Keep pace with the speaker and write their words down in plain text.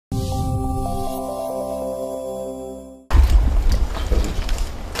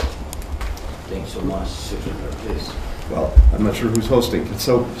so much, Secretary, please. Well, I'm not sure who's hosting. It's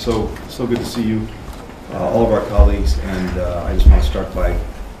so good to see you, all of our colleagues, and I just want to start by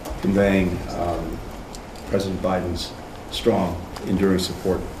conveying President Biden's strong, enduring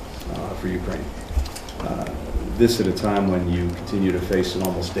support for Ukraine. This at a time when you continue to face an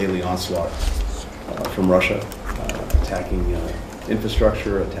almost daily onslaught from Russia, attacking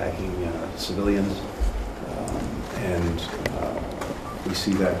infrastructure, attacking civilians, and we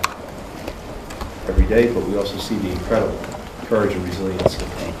see that every day, but we also see the incredible courage and resilience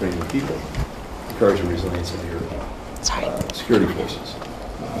of the Ukrainian people, the courage and resilience of your security forces.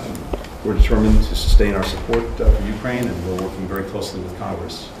 We're determined to sustain our support for Ukraine, and we're working very closely with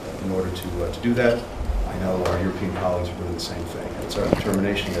Congress in order to do that. I know our European colleagues are doing the same thing. It's our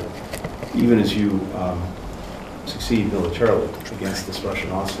determination that even as you succeed militarily against this Russian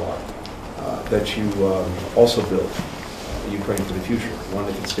onslaught, that you also build Ukraine for the future, one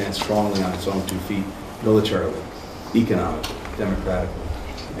that can stand strongly on its own 2 feet militarily, economically, democratically,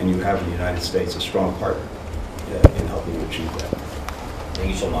 and you have in the United States a strong partner in helping you achieve that. Thank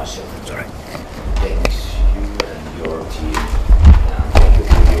you so much, Secretary. Thanks you and your team. And thank you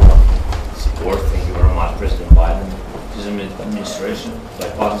for your support. Thank you very much, President Biden. This administration,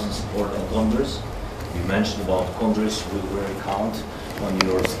 bipartisan support in Congress. You mentioned about Congress. We will count on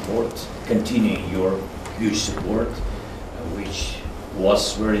your support, continuing your huge support, which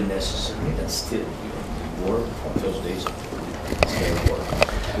was very necessary and still you work on those days of the war.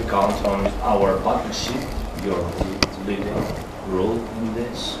 We count on our partnership, your leading role in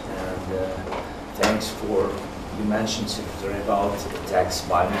this, and thanks for, you mentioned, Secretary, about attacks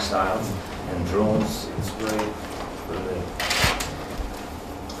by missiles and drones. It's really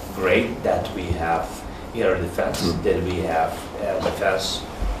great that we have air defense, that we have air defense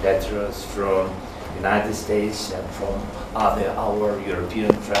veterans from United States and from our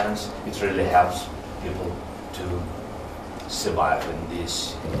European friends. It really helps people to survive in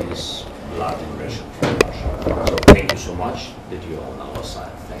this blood invasion from Russia. So thank you so much that you're on our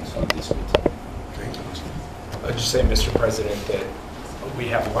side. Thanks for this meeting. Thank you. I'll just say, Mr. President, that we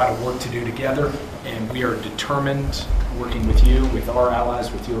have a lot of work to do together, and we are determined, working with you, with our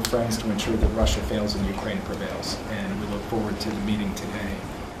allies, with your friends, to ensure that Russia fails and Ukraine prevails. And we look forward to the meeting today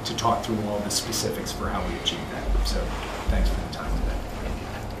to talk through all the specifics for how we achieve that. So thanks for the time today.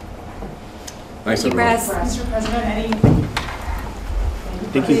 Thanks, Thank you, everyone. Press. Mr. President, any?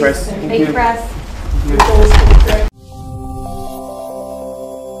 Thank you, Press. Thank you, Press.